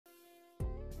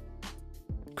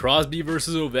Crosby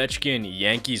versus Ovechkin,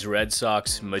 Yankees, Red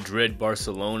Sox, Madrid,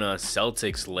 Barcelona,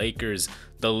 Celtics, Lakers,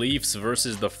 the Leafs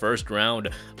versus the first round,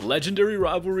 legendary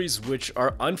rivalries which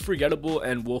are unforgettable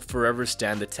and will forever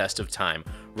stand the test of time.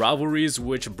 Rivalries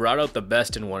which brought out the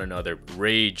best in one another,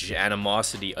 rage,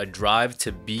 animosity, a drive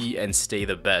to be and stay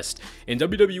the best. In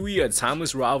WWE, a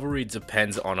timeless rivalry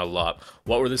depends on a lot.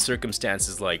 What were the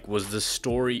circumstances like? Was the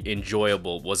story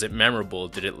enjoyable? Was it memorable?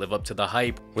 Did it live up to the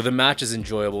hype? Were the matches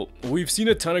enjoyable? We've seen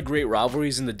a ton of great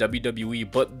rivalries in the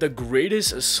WWE, but the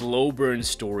greatest slow burn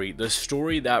story, the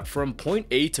story that from point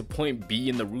A to point B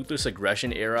in the Ruthless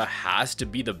Aggression era has to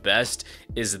be the best,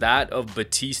 is that of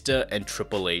Batista and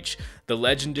Triple H. The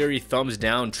legendary thumbs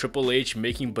down, Triple H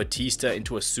making Batista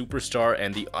into a superstar,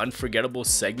 and the unforgettable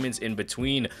segments in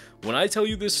between. When I tell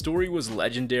you this story was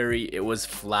legendary, it was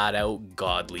flat out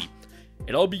godly.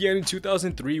 It all began in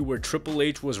 2003, where Triple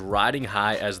H was riding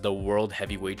high as the World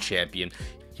Heavyweight Champion.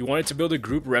 He wanted to build a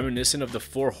group reminiscent of the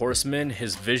Four Horsemen.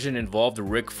 His vision involved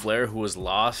Ric Flair, who was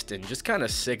lost and just kind of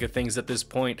sick of things at this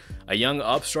point, a young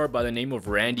upstart by the name of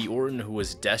Randy Orton who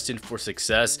was destined for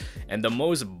success, and the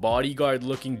most bodyguard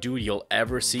looking dude you'll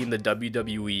ever see in the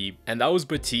WWE, and that was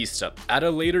Batista. At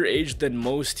a later age than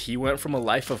most, he went from a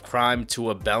life of crime to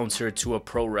a bouncer to a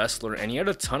pro wrestler, and he had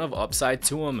a ton of upside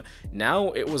to him.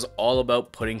 Now it was all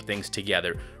about putting things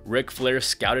together. Ric Flair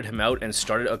scouted him out and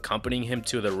started accompanying him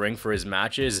to the ring for his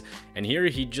matches, and here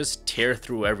he'd just tear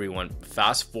through everyone.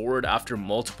 Fast forward, after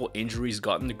multiple injuries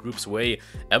got in the group's way,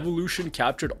 Evolution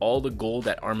captured all the gold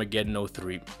at Armageddon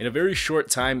 03. In a very short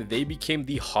time, they became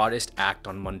the hottest act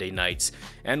on Monday nights,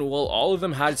 and while all of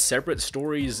them had separate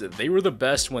stories, they were the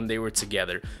best when they were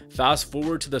together. Fast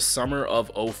forward to the summer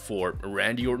of 04,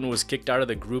 Randy Orton was kicked out of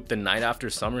the group the night after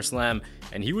SummerSlam,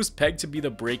 and he was pegged to be the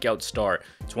breakout star.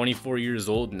 24 years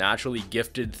old, naturally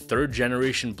gifted, third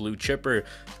generation blue chipper.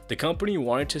 The company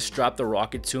wanted to strap the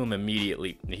rocket to him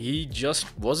immediately. He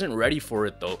just wasn't ready for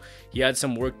it though. He had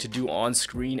some work to do on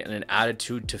screen and an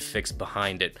attitude to fix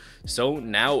behind it. So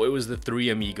now it was the three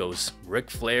amigos,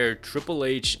 Ric Flair, Triple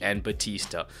H, and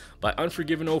Batista. By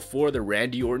Unforgiven 04, the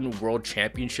Randy Orton World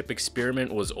Championship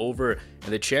experiment was over,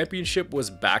 and the championship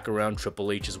was back around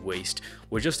Triple H's waist.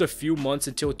 With just a few months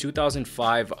until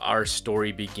 2005, our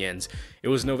story begins. It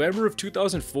was November of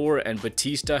 2004, and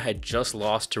Batista had just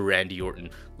lost to Randy Orton.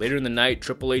 Later in the night,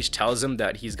 Triple H tells him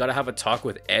that he's got to have a talk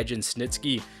with Edge and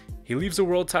Snitsky. He leaves the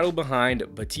world title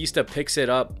behind. Batista picks it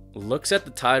up, looks at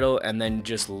the title, and then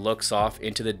just looks off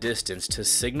into the distance to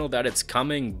signal that it's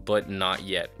coming, but not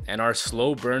yet. And our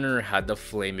slow burner had the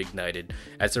flame ignited.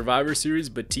 At Survivor Series,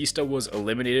 Batista was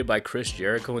eliminated by Chris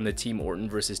Jericho in the Team Orton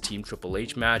versus Team Triple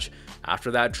H match. After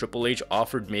that, Triple H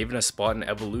offered Maven a spot in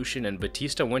Evolution, and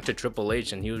Batista went to Triple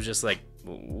H, and he was just like,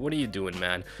 "What are you doing,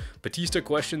 man?" Batista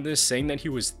questioned this, saying that he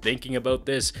was thinking about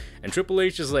this, and Triple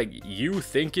H is like, "You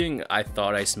thinking? I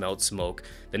thought I smelled smoke."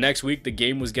 The next week, the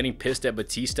game was getting pissed at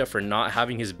Batista for not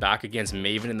having his back against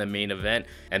Maven in the main event,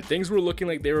 and things were looking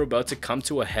like they were about to come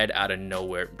to a head out of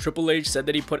nowhere. Triple H said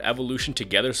that he put Evolution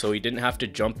together so he didn't have to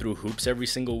jump through hoops every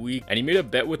single week, and he made a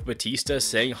bet with Batista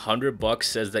saying $100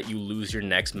 says that you lose your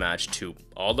next match too.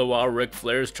 All the while, Ric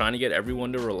Flair is trying to get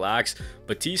everyone to relax.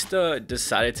 Batista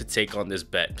decided to take on this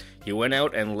bet. He went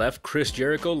out and left Chris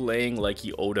Jericho laying like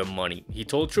he owed him money. He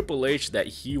told Triple H that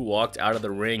he walked out of the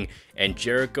ring and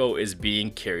Jericho is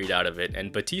being carried out of it,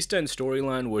 and Batista in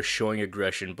storyline was showing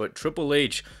aggression, but Triple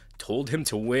H told him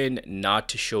to win, not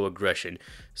to show aggression.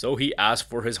 So he asked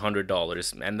for his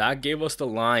 $100, and that gave us the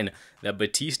line that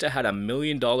Batista had $1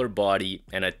 million body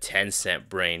and a 10-cent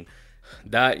brain.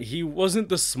 That he wasn't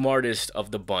the smartest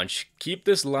of the bunch. Keep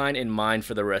this line in mind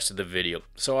for the rest of the video.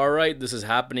 So alright, this is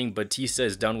happening. Batista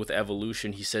is done with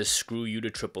Evolution. He says screw you to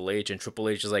Triple H, and Triple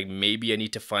H is like, maybe I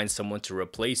need to find someone to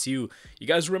replace you. You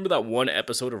guys remember that one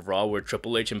episode of Raw where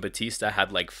Triple H and Batista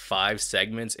had like 5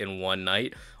 segments in one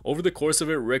night? Over the course of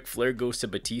it, Ric Flair goes to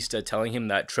Batista telling him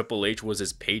that Triple H was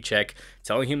his paycheck,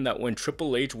 telling him that when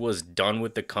Triple H was done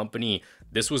with the company,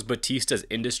 this was Batista's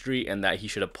industry and that he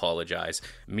should apologize.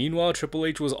 Meanwhile, Triple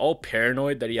H was all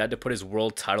paranoid that he had to put his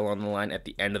world title on the line at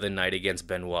the end of the night against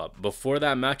Benoit. Before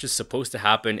that match is supposed to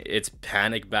happen, it's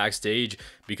panic backstage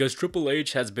because Triple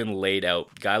H has been laid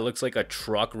out. Guy looks like a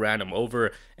truck ran him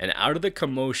over, and out of the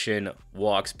commotion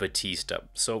walks Batista.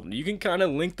 So you can kind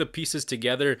of link the pieces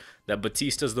together that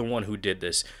Batista's the one who did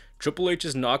this. Triple H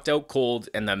is knocked out cold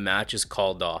and the match is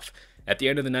called off. At the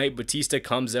end of the night, Batista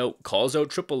comes out, calls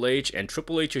out Triple H, and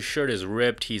Triple H's shirt is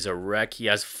ripped. He's a wreck. He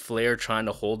has Flair trying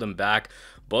to hold him back,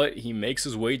 but he makes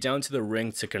his way down to the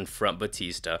ring to confront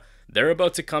Batista. They're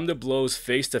about to come to blows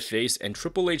face to face, and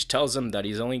Triple H tells him that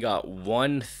he's only got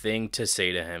one thing to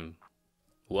say to him.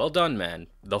 Well done, man.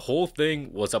 The whole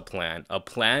thing was a plan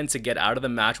to get out of the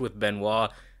match with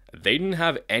Benoit. They didn't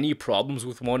have any problems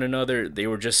with one another, they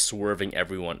were just swerving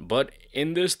everyone. But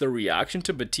in this, the reaction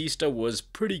to Batista was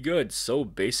pretty good, so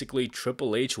basically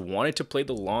Triple H wanted to play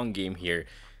the long game here.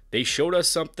 They showed us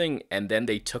something and then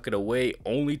they took it away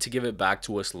only to give it back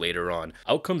to us later on.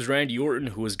 Out comes Randy Orton,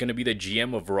 who is going to be the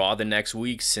GM of Raw the next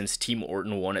week since Team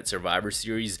Orton won at Survivor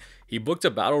Series. He booked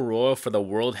a battle royal for the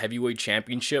World Heavyweight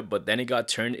Championship, but then it got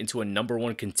turned into a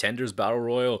 #1 contenders battle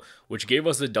royal, which gave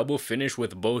us a double finish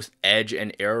with both Edge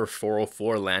and Error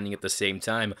 404 landing at the same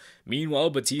time.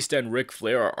 Meanwhile, Batista and Ric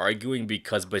Flair are arguing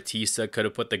because Batista could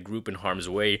have put the group in harm's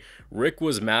way. Rick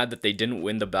was mad that they didn't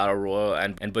win the battle royal,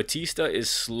 and Batista is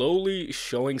slowly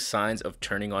showing signs of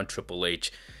turning on Triple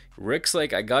H. Rick's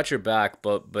like, I got your back,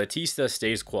 but Batista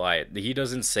stays quiet. He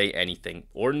doesn't say anything.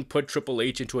 Orton put Triple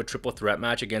H into a triple threat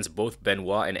match against both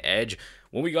Benoit and Edge.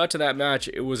 When we got to that match,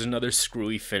 it was another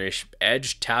screwy finish.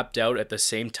 Edge tapped out at the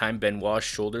same time Benoit's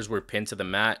shoulders were pinned to the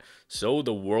mat, so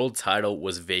the world title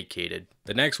was vacated.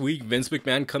 The next week, Vince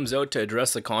McMahon comes out to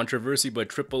address the controversy, but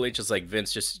Triple H is like,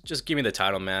 Vince, just give me the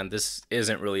title, man. This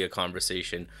isn't really a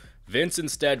conversation. Vince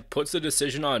instead puts the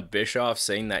decision on Bischoff,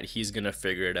 saying that he's gonna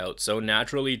figure it out. So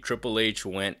naturally, Triple H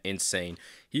went insane.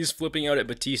 He's flipping out at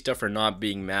Batista for not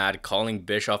being mad, calling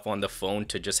Bischoff on the phone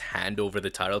to just hand over the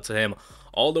title to him.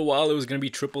 All the while, it was going to be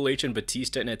Triple H and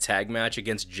Batista in a tag match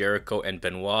against Jericho and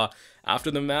Benoit.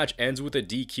 After the match ends with a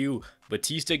DQ,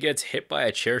 Batista gets hit by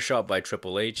a chair shot by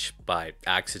Triple H, by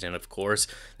accident of course.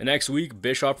 The next week,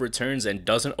 Bischoff returns and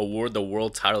doesn't award the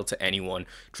world title to anyone.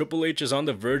 Triple H is on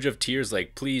the verge of tears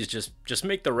like, please just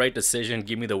make the right decision,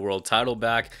 give me the world title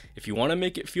back. If you want to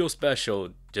make it feel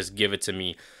special, just give it to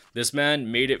me. This man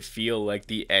made it feel like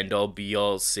the end-all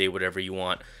be-all, say whatever you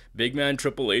want. Big man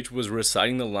Triple H was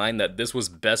reciting the line that this was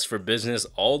best for business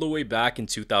all the way back in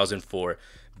 2004.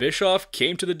 Bischoff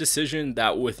came to the decision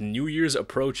that with New Year's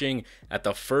approaching, at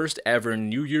the first ever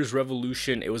New Year's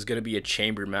Revolution, it was going to be a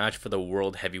chamber match for the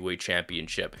World Heavyweight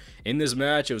Championship. In this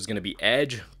match, it was going to be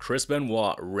Edge, Chris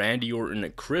Benoit, Randy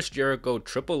Orton, Chris Jericho,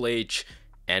 Triple H,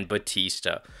 and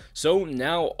Batista. So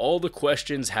now all the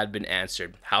questions had been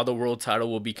answered. How the world title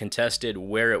will be contested,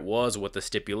 where it was, what the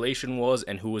stipulation was,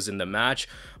 and who was in the match.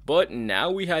 But now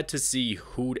we had to see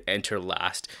who'd enter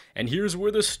last. And here's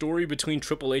where the story between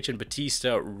Triple H and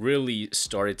Batista really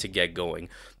started to get going.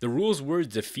 The rules were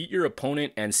defeat your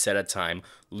opponent and set a time.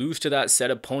 Lose to that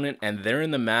set opponent and they're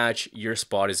in the match, your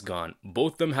spot is gone.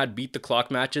 Both of them had beat the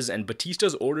clock matches and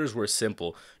Batista's orders were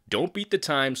simple. Don't beat the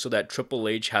time so that Triple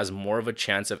H has more of a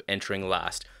chance of entering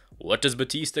last. What does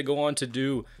Batista go on to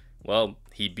do? Well,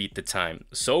 he beat the time.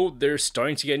 So they're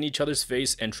starting to get in each other's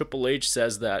face and Triple H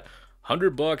says that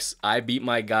 $100, I beat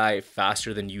my guy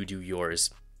faster than you do yours.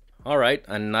 Alright,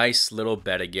 a nice little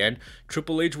bet again.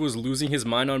 Triple H was losing his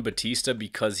mind on Batista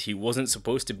because he wasn't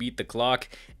supposed to beat the clock.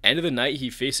 End of the night, he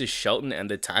faces Shelton and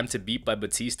the time to beat by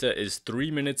Batista is 3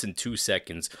 minutes and 2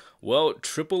 seconds. Well,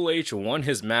 Triple H won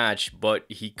his match, but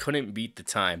he couldn't beat the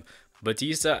time.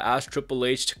 Batista asked Triple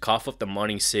H to cough up the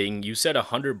money, saying, you said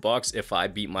 $100 if I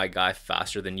beat my guy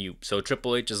faster than you. So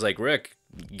Triple H is like, Rick,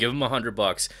 give him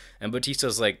 $100. And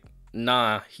Batista's like,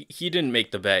 nah, he didn't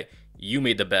make the bet. You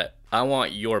made the bet. I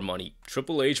want your money.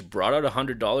 Triple H brought out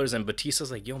 $100 and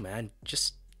Batista's like, yo man,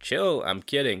 just chill. I'm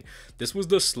kidding. This was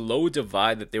the slow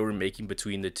divide that they were making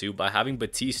between the two. By having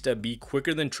Batista be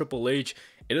quicker than Triple H,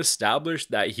 it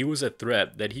established that he was a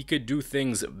threat, that he could do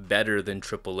things better than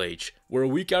Triple H. We're a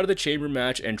week out of the chamber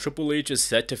match and Triple H is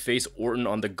set to face Orton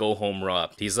on the go home Raw.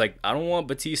 He's like, I don't want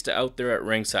Batista out there at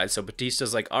ringside. So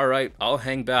Batista's like, alright, I'll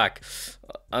hang back.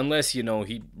 Unless, you know,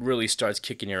 he really starts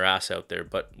kicking your ass out there.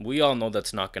 But we all know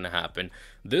that's not going to happen.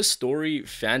 This story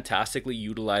fantastically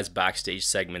utilized backstage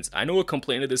segments. I know a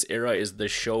complaint of this era is the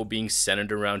show being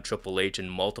centered around Triple H in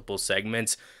multiple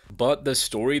segments. But the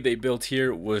story they built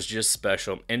here was just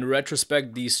special. In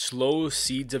retrospect, these slow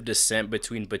seeds of dissent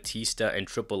between Batista and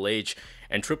Triple H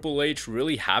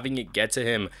really having it get to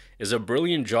him is a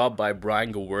brilliant job by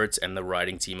Brian Gewirtz and the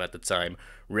writing team at the time.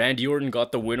 Randy Orton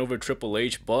got the win over Triple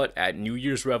H, but at New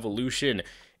Year's Revolution,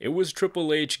 it was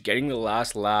Triple H getting the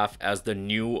last laugh as the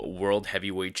new World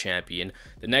Heavyweight Champion.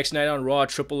 The next night on Raw,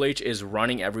 Triple H is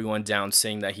running everyone down,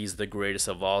 saying that he's the greatest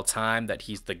of all time, that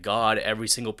he's the god, every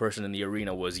single person in the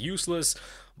arena was useless.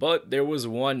 But there was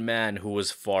one man who was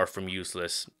far from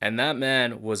useless, and that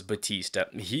man was Batista.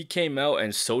 He came out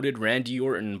and so did Randy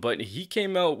Orton, but he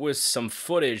came out with some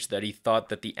footage that he thought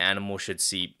that the animal should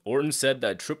see. Orton said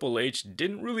that Triple H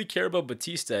didn't really care about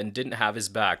Batista and didn't have his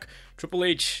back. Triple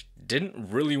H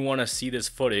didn't really want to see this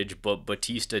footage, but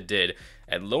Batista did.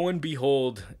 And lo and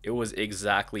behold, it was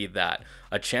exactly that.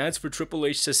 A chance for Triple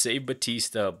H to save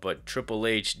Batista, but Triple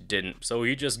H didn't. So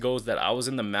he just goes that I was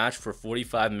in the match for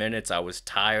 45 minutes, I was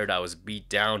tired, I was beat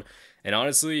down. And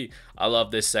honestly, I love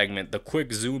this segment. The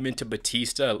quick zoom into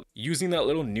Batista, using that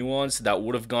little nuance that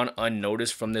would have gone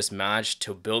unnoticed from this match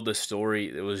to build the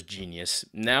story, it was genius.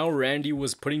 Now Randy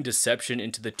was putting deception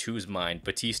into the two's mind.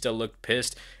 Batista looked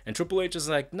pissed, and Triple H is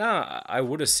like, nah, I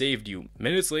would have saved you.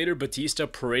 Minutes later, Batista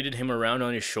paraded him around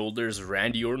on his shoulders.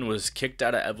 Randy Orton was kicked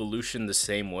out of Evolution the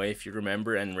same way, if you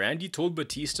remember, and Randy told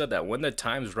Batista that when the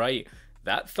time's right,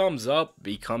 that thumbs up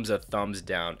becomes a thumbs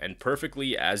down. And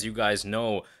perfectly, as you guys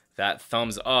know, that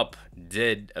thumbs up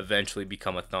did eventually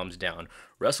become a thumbs down.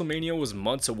 WrestleMania was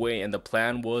months away, and the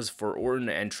plan was for Orton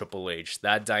and Triple H.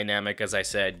 That dynamic, as I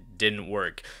said, didn't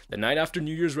work. The night after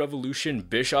New Year's Revolution,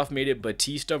 Bischoff made it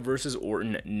Batista versus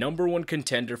Orton, #1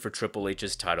 contender for Triple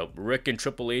H's title. Rick and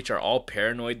Triple H are all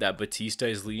paranoid that Batista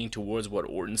is leading towards what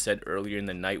Orton said earlier in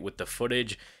the night with the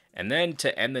footage. And then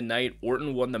to end the night,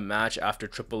 Orton won the match after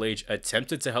Triple H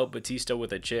attempted to help Batista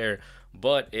with a chair,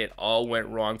 but it all went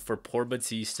wrong for poor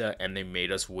Batista and they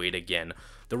made us wait again.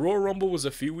 The Royal Rumble was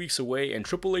a few weeks away and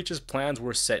Triple H's plans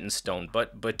were set in stone,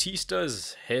 but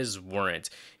his weren't.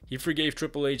 He forgave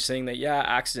Triple H, saying that yeah,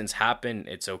 accidents happen,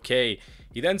 it's okay.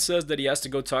 He then says that he has to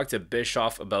go talk to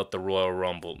Bischoff about the Royal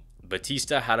Rumble.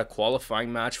 Batista had a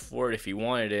qualifying match for it if he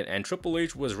wanted it, and Triple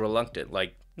H was reluctant,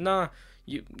 like, nah,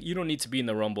 you don't need to be in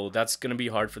the Rumble. That's going to be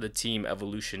hard for the team.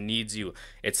 Evolution needs you.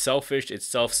 It's selfish. It's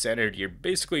self-centered. You're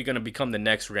basically going to become the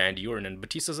next Randy Orton. And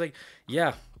Batista's like,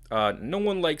 yeah, no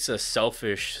one likes a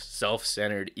selfish,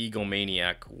 self-centered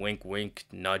egomaniac. Wink, wink,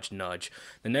 nudge, nudge.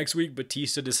 The next week,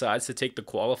 Batista decides to take the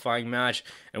qualifying match.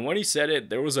 And when he said it,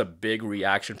 there was a big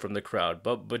reaction from the crowd.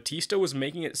 But Batista was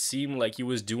making it seem like he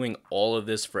was doing all of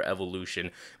this for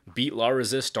Evolution. Beat La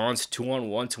Resistance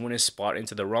 2-on-1 to win his spot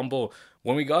into the Rumble.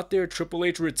 When we got there, Triple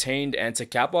H retained, and to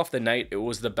cap off the night, it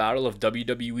was the battle of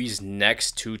WWE's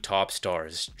next two top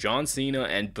stars, John Cena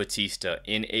and Batista.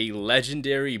 In a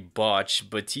legendary botch,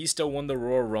 Batista won the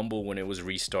Royal Rumble when it was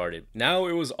restarted. Now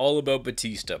it was all about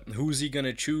Batista. Who's he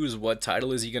gonna choose? What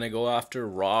title is he gonna go after?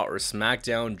 Raw or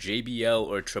SmackDown, JBL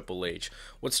or Triple H?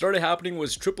 What started happening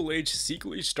was Triple H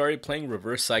secretly started playing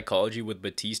reverse psychology with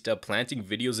Batista, planting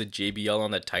videos of JBL on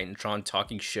the Titantron,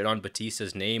 talking shit on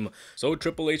Batista's name. So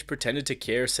Triple H pretended to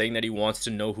care, saying that he wants to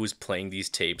know who's playing these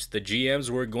tapes. The GMs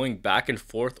were going back and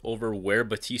forth over where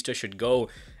Batista should go,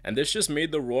 and this just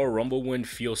made the Royal Rumble win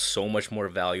feel so much more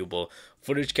valuable.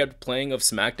 Footage kept playing of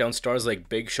SmackDown stars like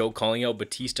Big Show calling out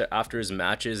Batista after his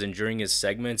matches and during his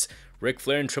segments. Ric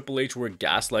Flair and Triple H were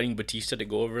gaslighting Batista to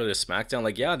go over to SmackDown,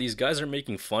 like, yeah, these guys are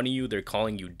making fun of you, they're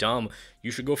calling you dumb,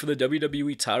 you should go for the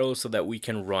WWE title so that we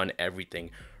can run everything.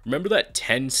 Remember that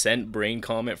 10-cent brain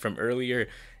comment from earlier?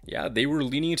 Yeah, they were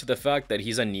leaning into the fact that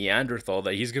he's a Neanderthal,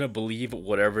 that he's gonna believe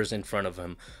whatever's in front of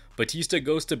him. Batista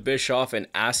goes to Bischoff and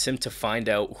asks him to find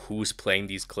out who's playing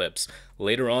these clips.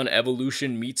 Later on,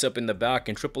 Evolution meets up in the back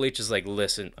and Triple H is like,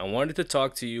 listen, I wanted to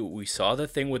talk to you. We saw the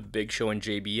thing with Big Show and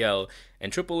JBL,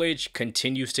 and Triple H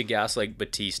continues to gaslight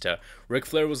Batista. Ric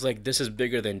Flair was like, this is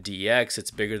bigger than DX,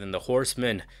 it's bigger than the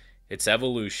Horsemen. It's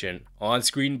Evolution. On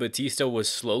screen, Batista was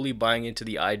slowly buying into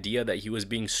the idea that he was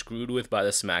being screwed with by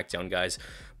the SmackDown guys.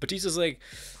 Batista's like,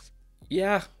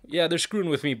 yeah, they're screwing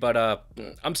with me, but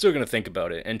I'm still going to think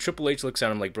about it. And Triple H looks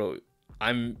at him like, bro,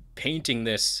 I'm painting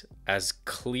this as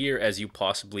clear as you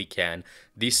possibly can.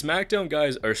 The SmackDown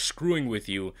guys are screwing with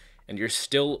you, and you're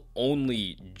still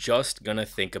only just gonna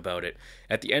think about it.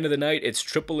 At the end of the night, it's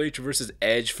Triple H versus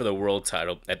Edge for the world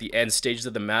title. At the end stages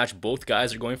of the match, both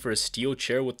guys are going for a steel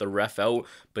chair with the ref out.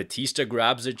 Batista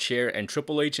grabs a chair and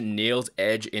Triple H nails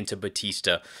Edge into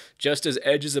Batista. Just as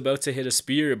Edge is about to hit a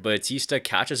spear, Batista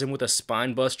catches him with a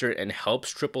spine buster and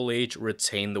helps Triple H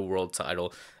retain the world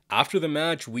title. After the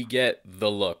match, we get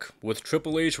The Look, with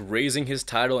Triple H raising his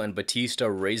title and Batista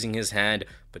raising his hand.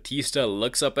 Batista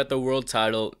looks up at the world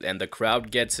title and the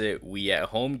crowd gets it, we at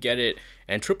home get it,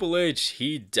 and Triple H,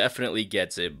 he definitely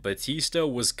gets it. Batista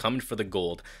was coming for the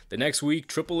gold. The next week,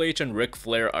 Triple H and Ric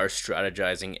Flair are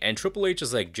strategizing, and Triple H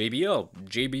is like,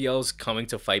 JBL's coming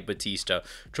to fight Batista.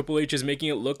 Triple H is making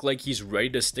it look like he's ready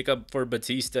to stick up for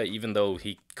Batista, even though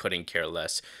he couldn't care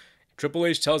less. Triple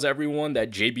H tells everyone that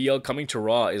JBL coming to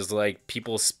Raw is like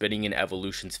people spitting in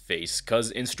Evolution's face, cause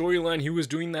in storyline he was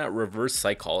doing that reverse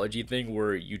psychology thing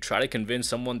where you try to convince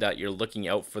someone that you're looking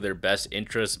out for their best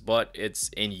interest, but it's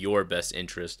in your best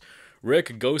interest.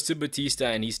 Rick goes to Batista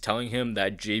and he's telling him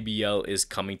that JBL is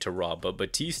coming to Raw, but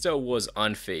Batista was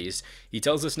unfazed. He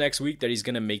tells us next week that he's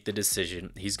gonna make the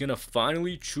decision. He's gonna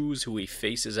finally choose who he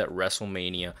faces at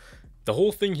WrestleMania. The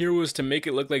whole thing here was to make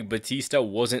it look like Batista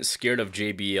wasn't scared of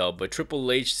JBL, but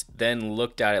Triple H then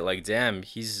looked at it like, damn,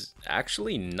 he's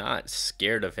actually not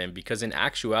scared of him, because in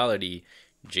actuality,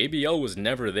 JBL was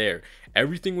never there.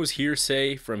 Everything was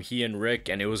hearsay from he and Rick,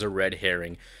 and it was a red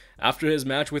herring. After his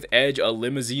match with Edge, a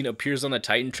limousine appears on the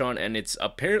Titantron, and it's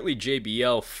apparently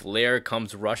JBL. Flair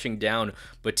comes rushing down.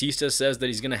 Batista says that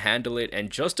he's going to handle it,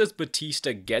 and just as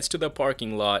Batista gets to the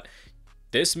parking lot,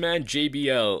 this man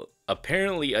JBL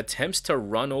apparently attempts to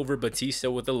run over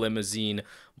Batista with a limousine,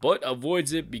 but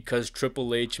avoids it because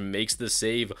Triple H makes the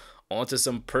save onto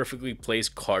some perfectly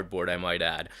placed cardboard, I might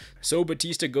add. So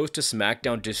Batista goes to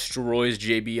SmackDown, destroys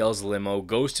JBL's limo,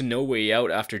 goes to No Way Out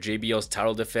after JBL's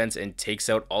title defense, and takes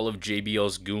out all of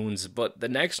JBL's goons. But the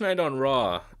next night on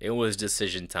Raw, it was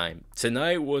decision time.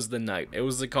 Tonight was the night. It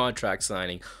was the contract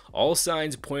signing. All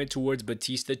signs pointed towards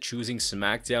Batista choosing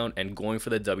SmackDown and going for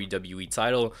the WWE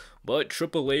title, but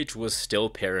Triple H was still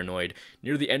paranoid.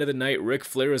 Near the end of the night, Ric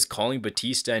Flair is calling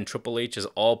Batista, and Triple H is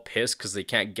all pissed because they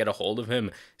can't get a hold of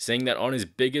him, saying that on his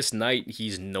biggest night,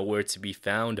 he's nowhere to be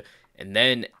found. And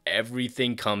then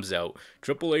everything comes out.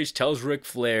 Triple H tells Ric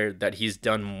Flair that he's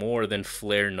done more than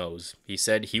Flair knows. He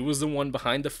said he was the one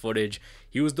behind the footage.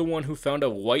 He was the one who found a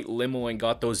white limo and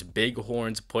got those big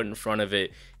horns put in front of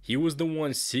it. He was the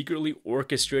one secretly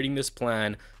orchestrating this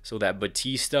plan so that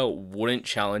Batista wouldn't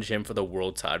challenge him for the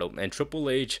world title. And Triple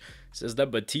H says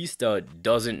that Batista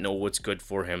doesn't know what's good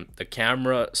for him. The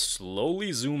camera slowly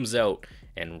zooms out,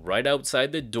 and right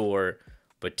outside the door,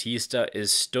 Batista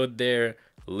is stood there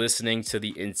listening to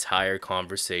the entire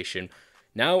conversation.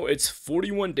 Now it's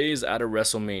 41 days out of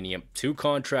WrestleMania. 2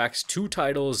 contracts, 2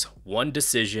 titles, 1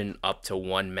 decision, up to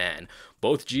 1 man.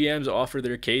 Both GMs offer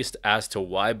their case as to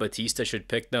why Batista should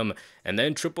pick them, and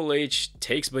then Triple H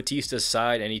takes Batista's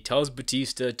side and he tells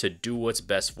Batista to do what's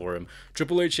best for him.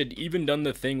 Triple H had even done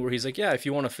the thing where he's like, yeah, if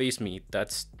you want to face me,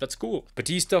 that's cool.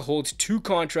 Batista holds 2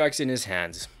 contracts in his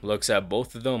hands, looks at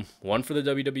both of them, one for the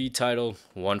WWE title,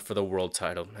 one for the world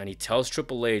title, and he tells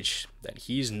Triple H that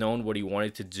he's known what he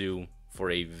wanted to do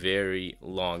for a very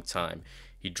long time.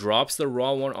 He drops the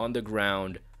Raw one on the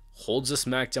ground, holds the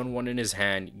SmackDown one in his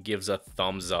hand, gives a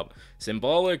thumbs up.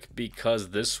 Symbolic because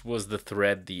this was the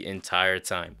thread the entire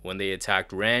time. When they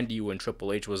attacked Randy, when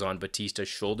Triple H was on Batista's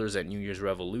shoulders at New Year's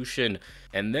Revolution,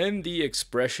 and then the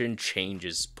expression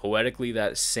changes. Poetically,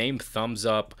 that same thumbs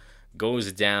up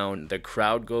goes down, the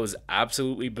crowd goes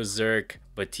absolutely berserk.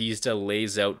 Batista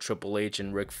lays out Triple H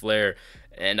and Ric Flair,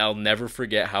 and I'll never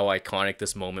forget how iconic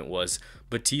this moment was.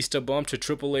 Batista bumped to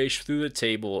Triple H through the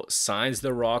table, signs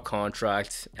the Raw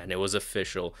contract, and it was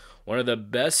official. One of the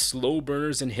best slow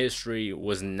burners in history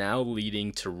was now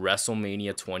leading to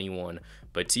WrestleMania 21.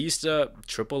 Batista,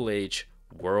 Triple H,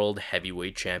 World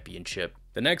Heavyweight Championship.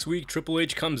 The next week, Triple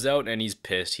H comes out and he's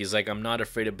pissed. He's like, I'm not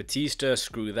afraid of Batista,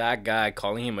 screw that guy,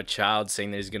 calling him a child,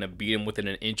 saying that he's going to beat him within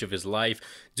an inch of his life,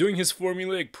 doing his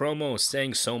formulaic promo,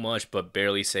 saying so much but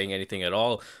barely saying anything at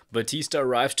all. Batista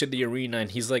arrives to the arena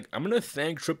and he's like, I'm going to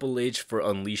thank Triple H for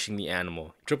unleashing the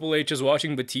animal. Triple H is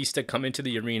watching Batista come into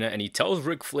the arena and he tells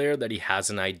Ric Flair that he has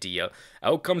an idea.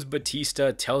 Out comes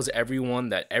Batista, tells everyone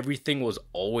that everything was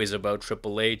always about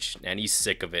Triple H and he's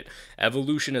sick of it.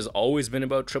 Evolution has always been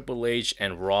about Triple H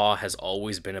and Raw has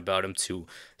always been about him too.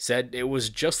 Said it was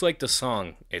just like the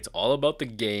song, it's all about the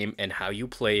game and how you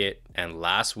play it, and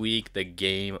last week the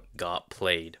game got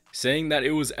played. Saying that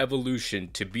it was evolution,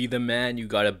 to be the man you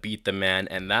gotta beat the man,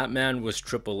 and that man was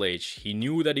Triple H. He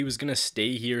knew that he was gonna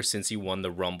stay here since he won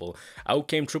the Rumble. Out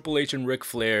came Triple H and Ric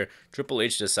Flair. Triple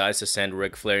H decides to send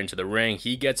Ric Flair into the ring.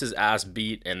 He gets his ass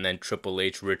beat and then Triple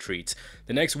H retreats.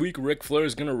 The next week Ric Flair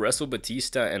is gonna wrestle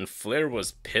Batista, and Flair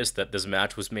was pissed that this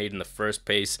match was made in the first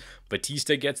place.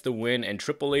 Batista gets the win and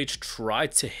Triple H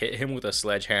tried to hit him with a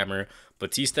sledgehammer.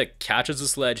 Batista catches the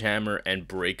sledgehammer and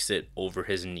breaks it over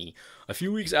his knee. A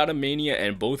few weeks out of Mania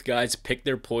and both guys pick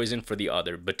their poison for the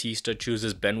other. Batista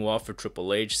chooses Benoit for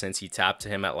Triple H since he tapped to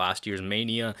him at last year's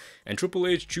Mania, and Triple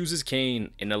H chooses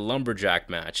Kane in a lumberjack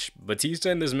match.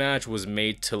 Batista in this match was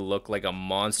made to look like a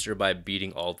monster by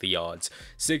beating all the odds.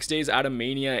 6 days out of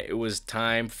Mania, it was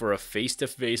time for a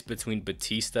face-to-face between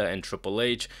Batista and Triple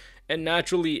H. And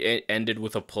naturally, it ended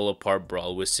with a pull-apart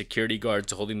brawl with security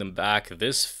guards holding them back.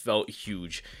 This felt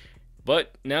huge.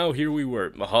 But now here we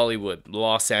were, Hollywood,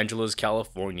 Los Angeles,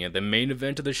 California, the main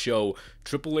event of the show,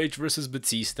 Triple H versus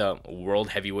Batista, World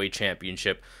Heavyweight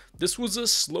Championship. This was a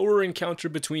slower encounter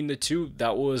between the two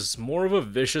that was more of a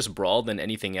vicious brawl than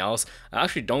anything else. I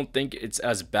actually don't think it's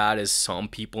as bad as some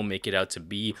people make it out to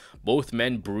be. Both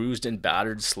men bruised and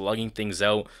battered, slugging things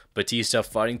out. Batista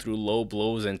fighting through low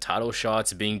blows and title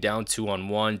shots, being down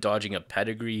 2-on-1, dodging a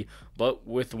pedigree. but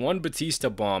with one Batista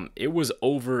bomb, it was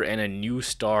over and a new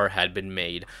star had been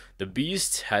made. The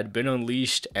Beast had been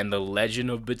unleashed and the legend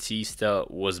of Batista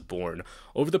was born.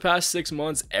 Over the past 6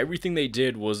 months, everything they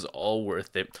did was all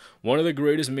worth it. One of the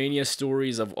greatest Mania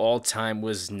stories of all time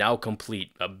was now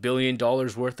complete. $1 billion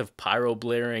worth of pyro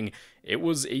blaring. It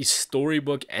was a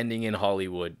storybook ending in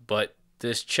Hollywood, but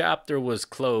this chapter was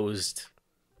closed.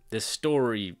 This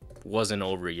story wasn't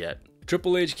over yet.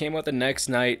 Triple H came out the next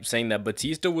night saying that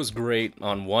Batista was great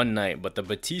on one night, but the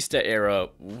Batista era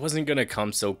wasn't gonna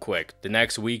come so quick. The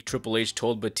next week, Triple H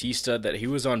told Batista that he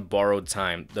was on borrowed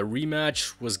time. The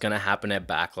rematch was gonna happen at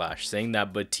Backlash, saying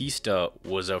that Batista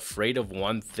was afraid of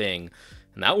one thing,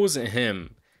 and that wasn't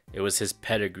him. It was his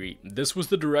pedigree. This was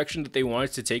the direction that they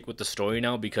wanted to take with the story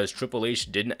now because Triple H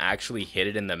didn't actually hit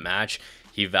it in the match.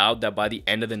 He vowed that by the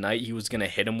end of the night he was going to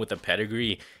hit him with a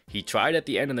pedigree. He tried at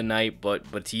the end of the night,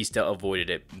 but Batista avoided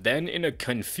it. Then in a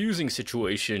confusing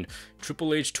situation,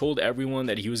 Triple H told everyone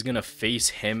that he was going to face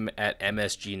him at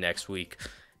MSG next week.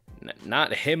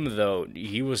 Not him though,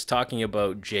 he was talking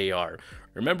about JR.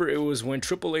 Remember, it was when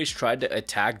Triple H tried to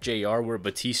attack JR where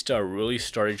Batista really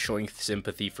started showing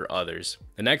sympathy for others.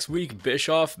 The next week,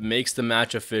 Bischoff makes the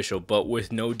match official, but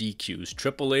with no DQs.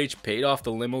 Triple H paid off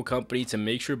the limo company to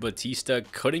make sure Batista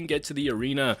couldn't get to the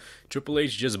arena. Triple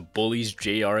H just bullies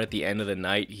JR at the end of the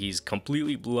night. He's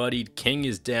completely bloodied, King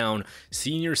is down,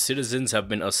 senior citizens have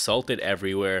been assaulted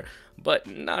everywhere, but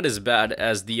not as bad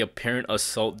as the apparent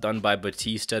assault done by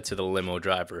Batista to the limo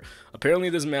driver. Apparently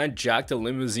this man jacked a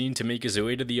limousine to make his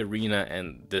way to the arena,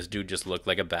 and this dude just looked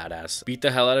like a badass. Beat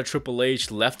the hell out of Triple H,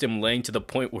 left him laying to the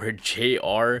point where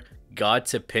JR got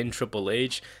to pin Triple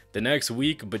H. The next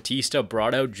week, Batista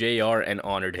brought out JR and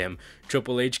honored him.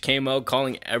 Triple H came out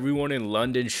calling everyone in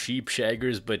London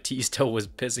sheepshaggers. Batista was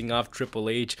pissing off Triple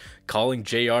H, calling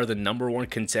JR the #1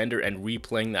 contender and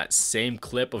replaying that same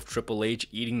clip of Triple H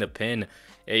eating the pin.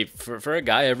 Hey, for a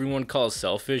guy everyone calls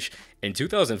selfish, in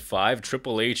 2005,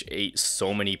 Triple H ate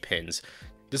so many pins.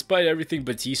 Despite everything,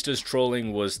 Batista's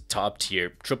trolling was top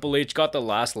tier. Triple H got the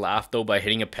last laugh though by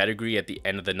hitting a pedigree at the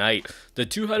end of the night. The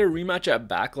two had a rematch at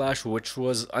Backlash, which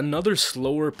was another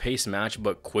slower paced match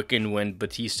but quickened when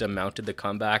Batista mounted the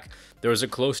comeback. There was a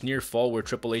close near fall where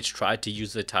Triple H tried to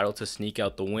use the title to sneak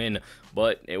out the win,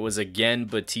 but it was again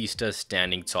Batista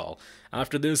standing tall.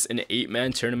 After this, an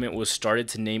 8-man tournament was started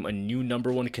to name a new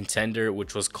 #1 contender,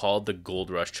 which was called the Gold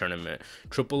Rush Tournament.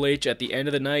 Triple H at the end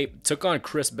of the night took on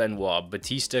Chris Benoit.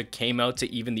 Batista came out to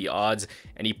even the odds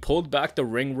and he pulled back the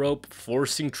ring rope,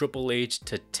 forcing Triple H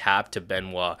to tap to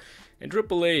Benoit. And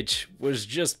Triple H was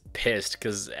just pissed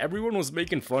because everyone was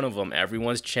making fun of him.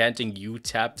 Everyone's chanting, "You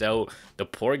tapped out." The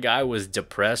poor guy was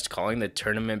depressed, calling the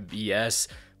tournament BS.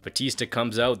 Batista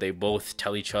comes out, they both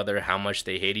tell each other how much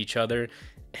they hate each other.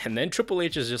 And then Triple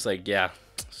H is just like, yeah,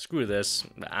 screw this.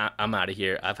 I'm out of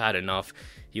here. I've had enough.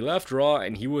 He left Raw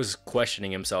and he was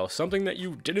questioning himself. Something that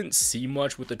you didn't see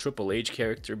much with the Triple H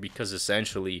character because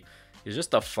essentially he's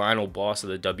just the final boss of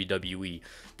the WWE.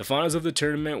 The finals of the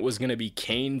tournament was going to be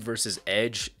Kane versus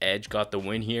Edge. Edge got the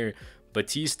win here.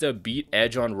 Batista beat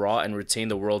Edge on Raw and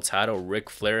retained the world title. Ric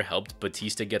Flair helped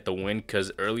Batista get the win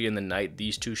because early in the night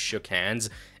these two shook hands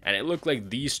and it looked like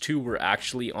these two were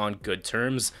actually on good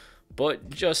terms. But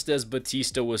just as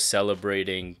Batista was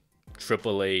celebrating,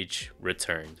 Triple H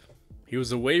returned. He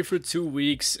was away for 2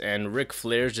 weeks and Ric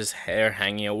Flair's just hair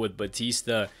hanging out with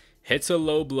Batista, hits a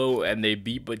low blow and they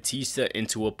beat Batista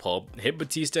into a pulp, hit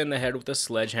Batista in the head with a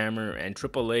sledgehammer, and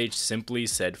Triple H simply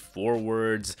said 4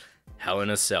 words, Hell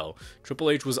in a Cell. Triple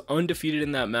H was undefeated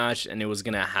in that match and it was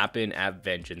going to happen at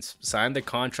Vengeance. Signed the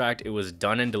contract, it was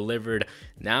done and delivered.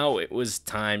 Now it was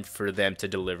time for them to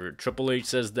deliver. Triple H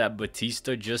says that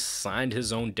Batista just signed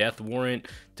his own death warrant,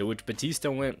 to which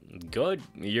Batista went, "Good,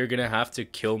 you're going to have to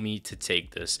kill me to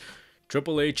take this."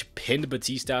 Triple H pinned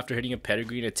Batista after hitting a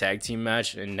pedigree in a tag team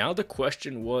match, and now the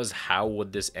question was, how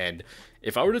would this end?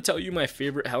 If I were to tell you my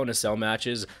favorite Hell in a Cell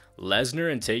matches,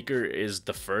 Lesnar and Taker is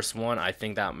the first one. I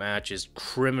think that match is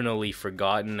criminally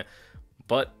forgotten,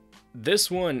 but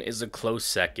this one is a close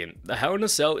second. The Hell in a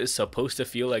Cell is supposed to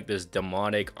feel like this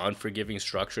demonic, unforgiving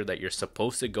structure that you're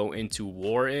supposed to go into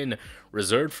war in,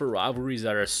 reserved for rivalries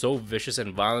that are so vicious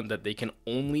and violent that they can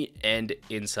only end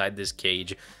inside this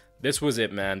cage. This was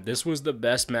it, man. This was the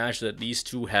best match that these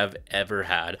two have ever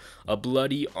had. A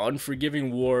bloody,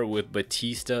 unforgiving war with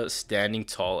Batista standing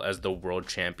tall as the world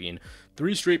champion.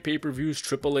 3 straight pay-per-views,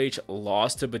 Triple H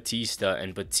lost to Batista,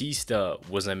 and Batista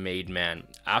was a made man.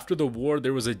 After the war,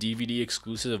 there was a DVD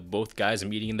exclusive of both guys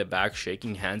meeting in the back,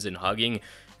 shaking hands and hugging,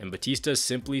 and Batista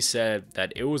simply said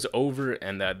that it was over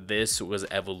and that this was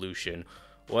evolution.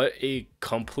 What a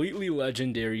completely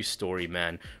legendary story,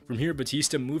 man. From here,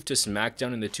 Batista moved to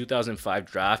SmackDown in the 2005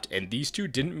 draft, and these two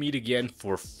didn't meet again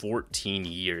for 14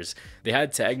 years. They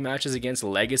had tag matches against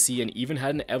Legacy and even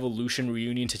had an Evolution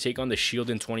reunion to take on the Shield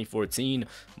in 2014,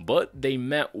 but they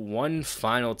met one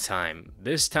final time,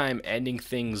 this time ending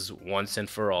things once and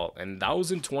for all, and that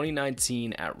was in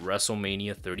 2019 at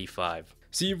WrestleMania 35.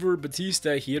 See, for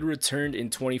Batista, he had returned in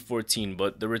 2014,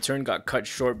 but the return got cut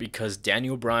short because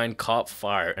Daniel Bryan caught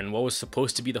fire, and what was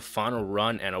supposed to be the final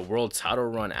run and a world title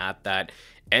run at that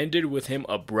ended with him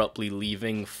abruptly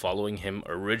leaving, following him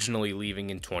originally leaving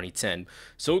in 2010.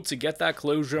 So to get that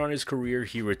closure on his career,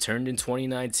 he returned in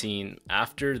 2019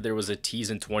 after there was a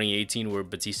tease in 2018 where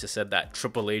Batista said that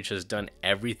Triple H has done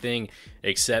everything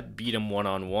except beat him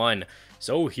one-on-one.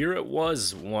 So here it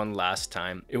was one last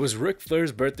time. It was Ric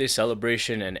Flair's birthday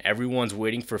celebration and everyone's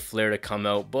waiting for Flair to come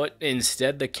out, but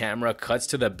instead the camera cuts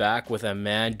to the back with a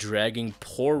man dragging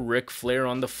poor Ric Flair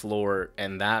on the floor,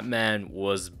 and that man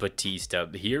was Batista.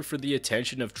 Here for the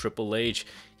attention of Triple H.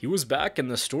 He was back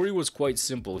and the story was quite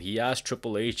simple. He asked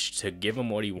Triple H to give him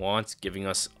what he wants, giving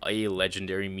us a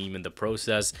legendary meme in the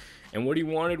process, and what he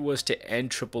wanted was to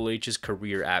end Triple H's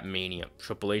career at Mania.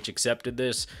 Triple H accepted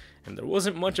this, and there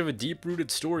wasn't much of a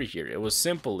deep-rooted story here. It was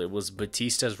simple. It was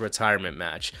Batista's retirement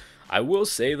match. I will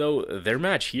say, though, their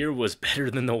match here was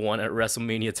better than the one at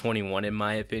WrestleMania 21, in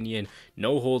my opinion.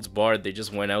 No holds barred. They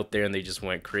just went out there and they just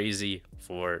went crazy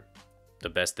for the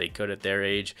best they could at their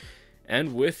age.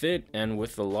 And with it, and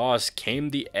with the loss, came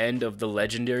the end of the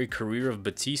legendary career of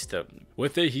Batista.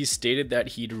 With it, he stated that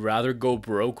he'd rather go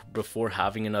broke before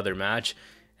having another match.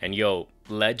 And yo,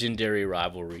 legendary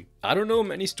rivalry. I don't know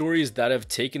many stories that have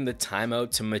taken the time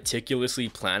out to meticulously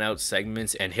plan out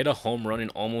segments and hit a home run in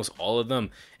almost all of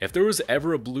them. If there was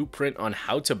ever a blueprint on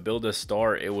how to build a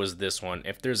star, it was this one.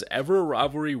 If there's ever a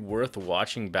rivalry worth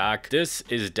watching back, this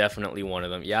is definitely one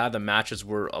of them. Yeah, the matches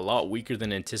were a lot weaker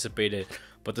than anticipated,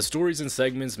 but the stories and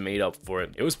segments made up for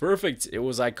it. It was perfect. It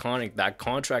was iconic. That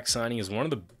contract signing is one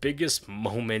of the biggest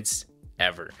moments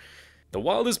ever. The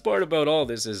wildest part about all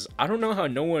this is I don't know how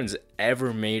no one's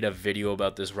ever made a video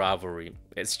about this rivalry.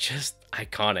 It's just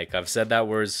iconic. I've said that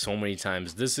word so many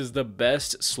times. This is the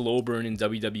best slow burn in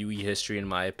WWE history in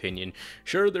my opinion.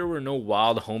 Sure, there were no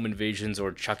wild home invasions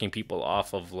or chucking people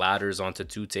off of ladders onto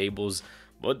two tables,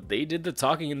 but they did the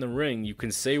talking in the ring. You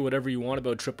can say whatever you want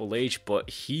about Triple H, but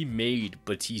he made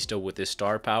Batista with his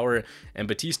star power, and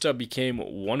Batista became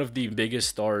one of the biggest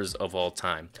stars of all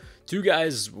time. Two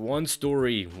guys, one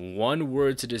story, one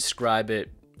word to describe it: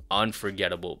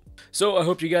 unforgettable. So I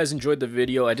hope you guys enjoyed the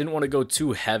video. I didn't want to go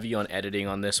too heavy on editing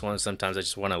on this one. Sometimes I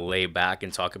just want to lay back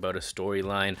and talk about a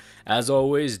storyline. As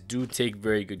always, do take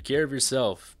very good care of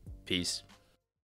yourself. Peace.